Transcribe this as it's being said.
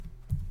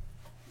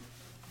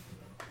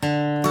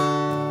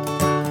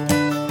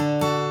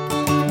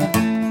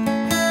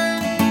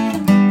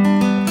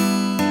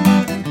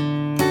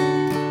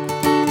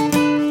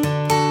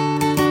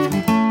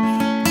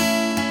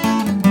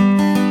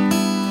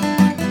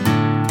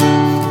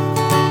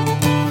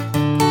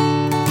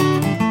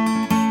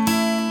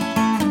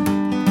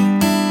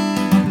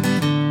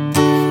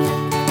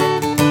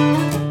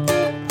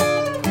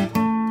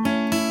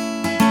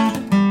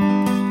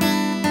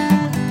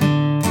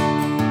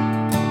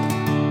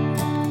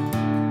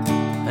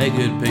Hey,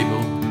 good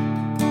people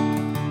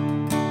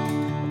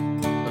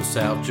of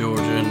South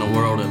Georgia and the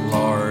world at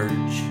large.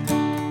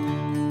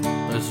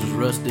 This is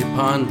Rusty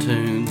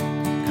Pontoon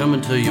coming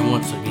to you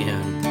once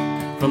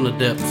again from the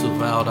depths of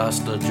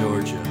Valdosta,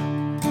 Georgia.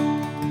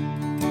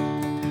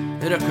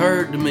 It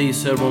occurred to me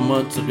several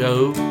months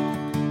ago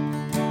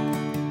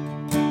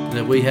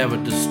that we have a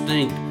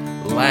distinct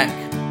lack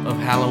of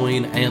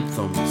Halloween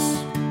anthems.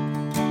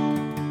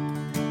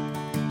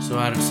 So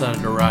I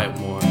decided to write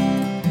one.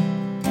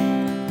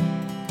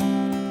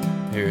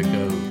 Here it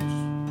goes.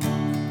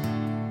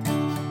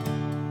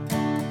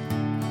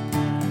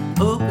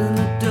 Open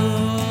the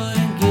door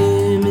and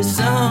give me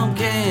some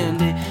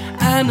candy.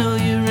 I know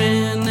you're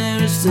in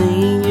there,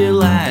 sing your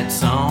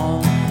lights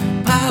on.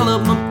 Pile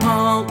up my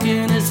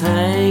pumpkin, it's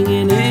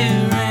hanging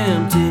here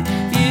empty.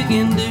 If you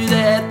can do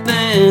that,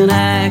 then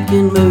I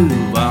can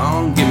move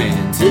on. Give me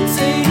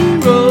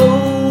Tootsie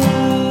Rolls,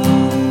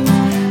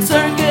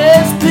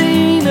 circus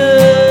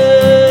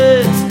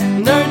peanuts,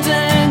 nerds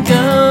and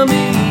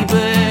gummy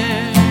bears.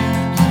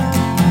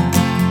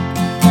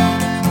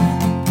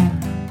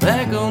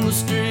 Back on the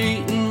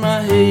street in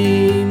my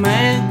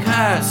He-Man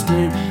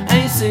costume,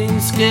 ain't seen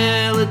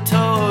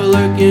Skeletor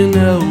lurking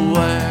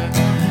nowhere.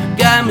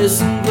 Got me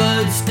some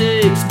blood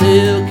sticks,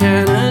 still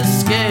kinda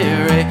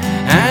scary.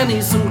 I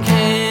need some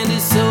candy,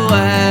 so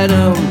I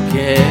don't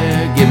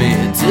care. Give me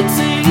a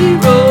Tootsie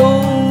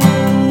Rolls,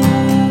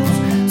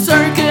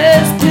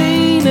 circus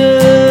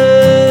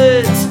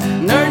peanuts,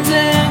 nerds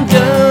and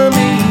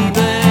gummy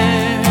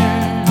bears.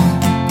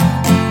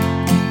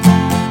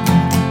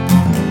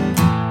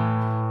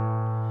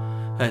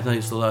 Hey,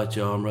 thanks a lot,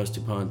 y'all. I'm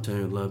Rusty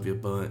Pontoon. Love you a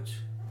bunch.